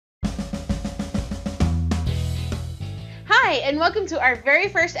Hi, and welcome to our very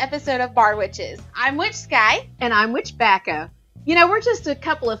first episode of Bar Witches. I'm Witch Skyi. And I'm Witch Bacca. You know, we're just a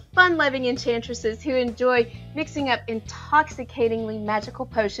couple of fun-loving enchantresses who enjoy mixing up intoxicatingly magical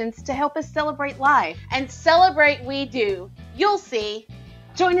potions to help us celebrate life. And celebrate we do. You'll see.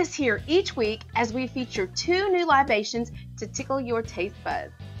 Join us here each week as we feature 2 new libations to tickle your taste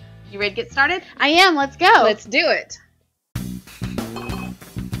buds. You ready to get started? I am. Let's go. Let's do it.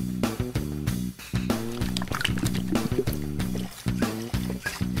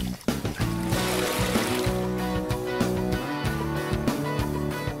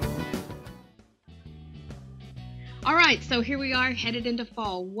 All right, so here we are headed into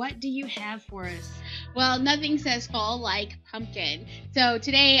fall. What do you have for us? Well, nothing says fall like pumpkin. So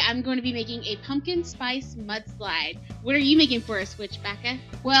today I'm going to be making a Pumpkin Spice Mudslide. What are you making for us, Witch Bacca?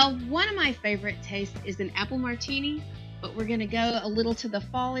 Well, one of my favorite tastes is an apple martini, but we're going to go a little to the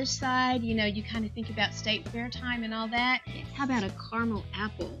fallish side. You know, you kind of think about state fair time and all that. How about a caramel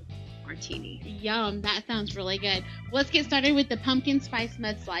apple martini? Yum, that sounds really good. Let's get started with the Pumpkin Spice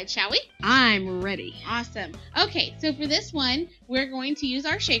Mudslide, shall we? I'm ready. Awesome. Okay, so for this one, we're going to use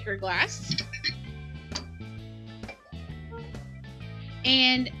our shaker glass.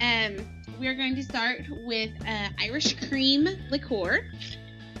 And we're going to start with Irish cream liqueur.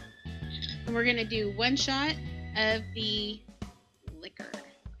 And we're going to do 1 shot of the liquor.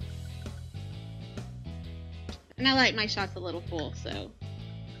 And I like my shots a little full, so.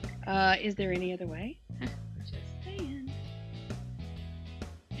 Is there any other way? Just saying.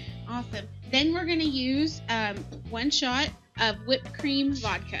 Awesome. Then we're going to use 1 shot of whipped cream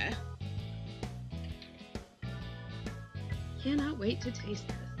vodka. Cannot wait to taste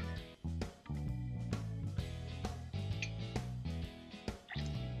this.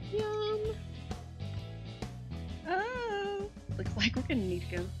 Yum! Oh, looks like we're gonna need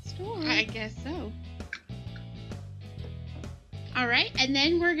to go to the store. I guess so. Alright, and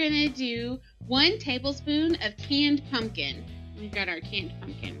then we're gonna do 1 tablespoon of canned pumpkin. We've got our canned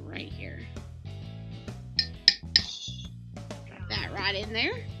pumpkin right here. Drop that right in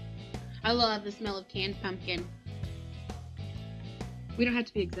there. I love the smell of canned pumpkin. We don't have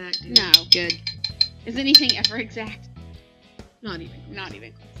to be exact, do we? No. Good. Is anything ever exact? Not even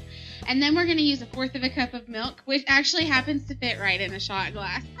close. And then we're going to use 1/4 of a cup of milk, which actually happens to fit right in a shot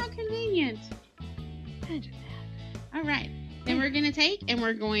glass. How convenient. Imagine that. All right. Then we're going to take and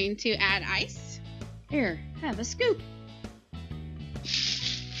we're going to add ice. Here, have a scoop.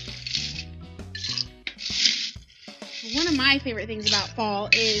 One of my favorite things about fall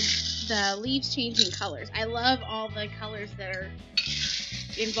is the leaves changing colors. I love all the colors that are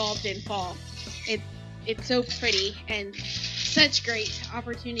involved in fall. It's so pretty and such great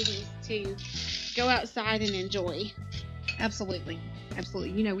opportunities to go outside and enjoy. Absolutely.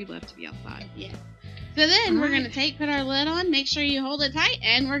 Absolutely. You know we love to be outside. Yeah. So then we're going to put our lid on, make sure you hold it tight,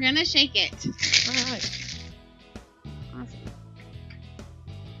 and we're going to shake it. All right. Awesome.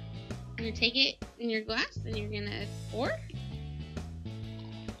 You're going to take it in your glass and you're going to pour.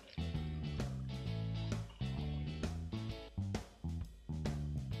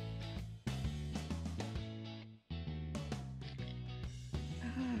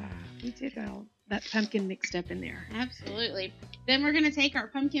 We did all that pumpkin mixed up in there. Absolutely. Then we're going to take our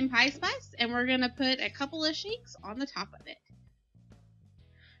pumpkin pie spice and we're going to put a couple of shakes on the top of it.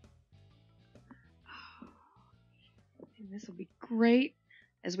 And this will be great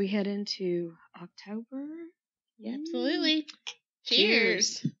as we head into October. Absolutely.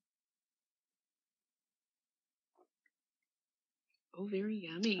 Cheers. Oh, very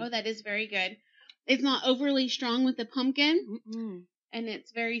yummy. Oh, that is very good. It's not overly strong with the pumpkin. Mm-mm. And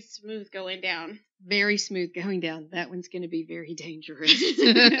it's very smooth going down. Very smooth going down. That one's going to be very dangerous.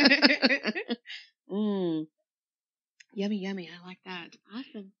 Yummy, yummy. I like that.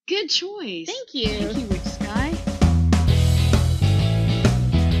 Awesome. Good choice. Thank you. Thank you, Witch Skyi.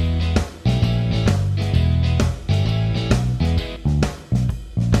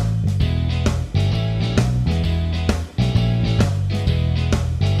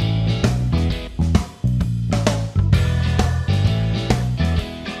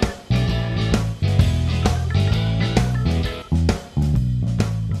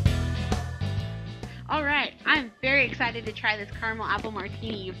 Excited to try this Caramel Apple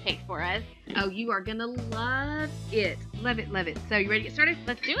Martini you've picked for us. Oh, you are gonna love it. Love it, love it. So you ready to get started?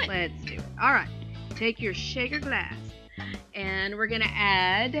 Let's do it. Let's do it. All right. Take your shaker glass and we're gonna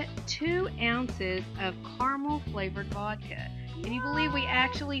add 2 ounces of caramel flavored vodka. Can you believe we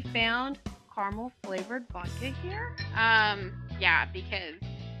actually found caramel flavored vodka here? Yeah, because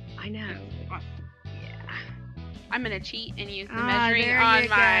I know. I'm going to cheat and use the measuring there on you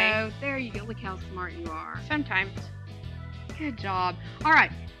my... go. There you go. Look how smart you are. Sometimes. Good job. All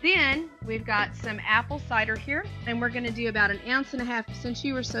right, then we've got some apple cider here, and we're going to do about 1.5 ounces. Since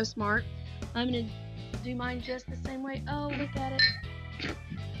you were so smart, I'm going to do mine just the same way. Oh, look at it.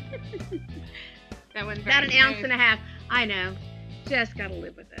 That one's about 1.5 ounces. I know. Just got to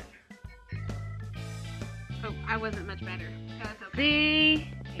live with it. Oh, I wasn't much better. That's okay. See?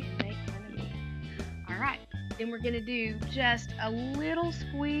 And make fun of me. All right. Then we're going to do just a little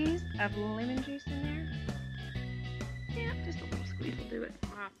squeeze of lemon juice in there. Yeah, just a little squeeze will do it.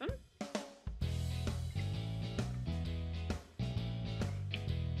 Awesome.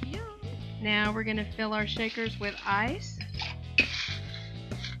 Yum. Now we're going to fill our shakers with ice.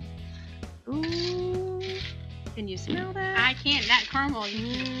 Ooh. Can you smell that? I can't. That caramel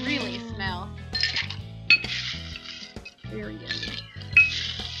you can really smell. Very yummy.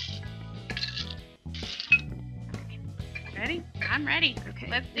 Ready? I'm ready. Okay.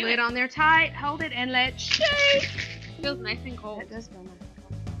 Let's do Lid it. on there tight. Hold it and let's shake. Feels nice and cold. That does feel nice.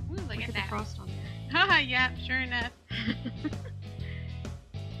 Ooh, look at the that. frost on there. Haha, yeah, sure enough.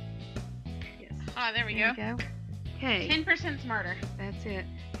 Yes. Oh, there we There go. you go. Okay. 10% smarter. That's it.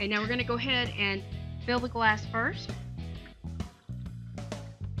 Okay, now we're going to go ahead and fill the glass first.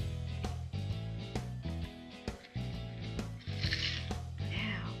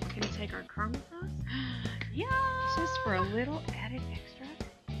 Now we're going to take our caramel sauce. Yeah. Just for a little added extra.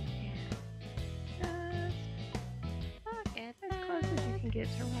 And just Look at as close as you can get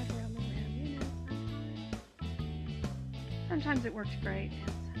to right around the rim. You know, sometimes it works great,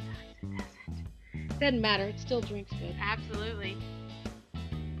 and sometimes it doesn't. Doesn't matter. It still drinks good. Absolutely.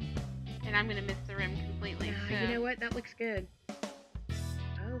 And I'm gonna miss the rim completely. So. You know what? That looks good.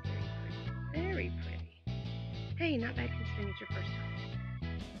 Oh, very pretty. Very pretty. Hey, not bad considering it's your first time.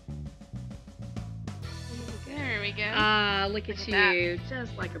 There we go. Ah, look at Look you. at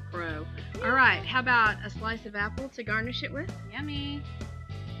Just like a pro. All right. How about a slice of apple to garnish it with? Yummy.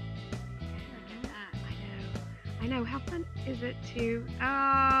 I know. How fun is it to...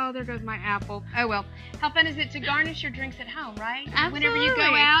 Oh, there goes my apple. Oh, well. How fun is it to garnish your drinks at home, right? Absolutely. Whenever you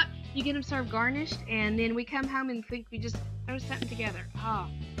go out, you get them served garnished, and then we come home and think we just throw something together. Oh.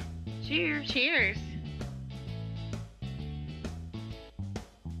 Cheers. Cheers.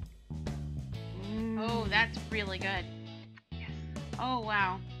 Oh, that's really good. Yes. Oh,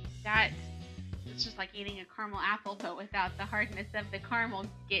 wow. It's just like eating a caramel apple, but without the hardness of the caramel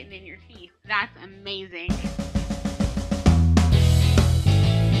getting in your teeth. That's amazing.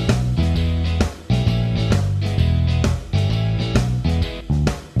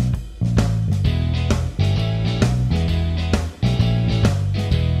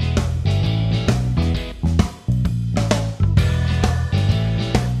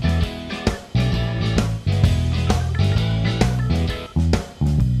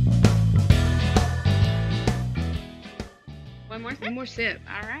 One more sip.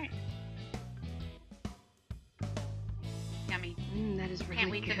 All right. Yummy. That is really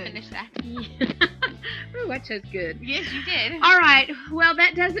Can't wait good. to finish that. Ooh, that chose good. Yes, you did. All right. Well,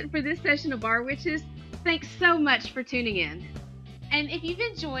 that does it for this session of Bar Witches. Thanks so much for tuning in. And if you've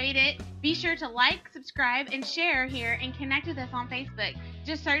enjoyed it, be sure to like, subscribe, and share here and connect with us on Facebook.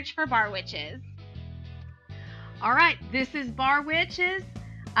 Just search for Bar Witches. All right. This is Bar Witches.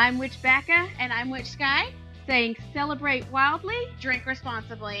 I'm Witch Bacca. And I'm Witch Skyi. Saying celebrate wildly. Drink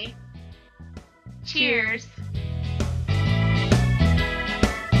responsibly. Cheers.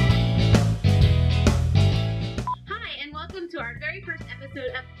 Hi, and welcome to our very first episode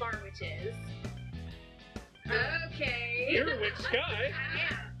of Bar Witches. Okay. You're Witch Skyi.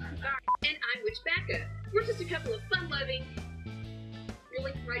 Yeah. And I'm Witch Bacca. We're just a couple of fun-loving. You're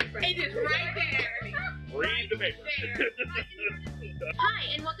like right in front of It is right there. Read the paper. Hi,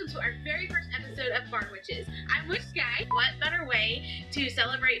 and welcome to our very first episode of Bar Witches. I'm Witch Skyi. What better way to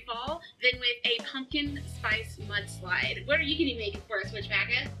celebrate fall than with a pumpkin spice mudslide? What are you going to be making for us, Witch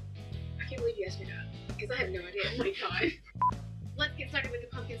Bacca? I can't believe you asked me that, because I have no idea. Oh my god. Let's get started with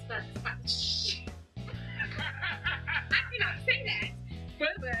the pumpkin spice.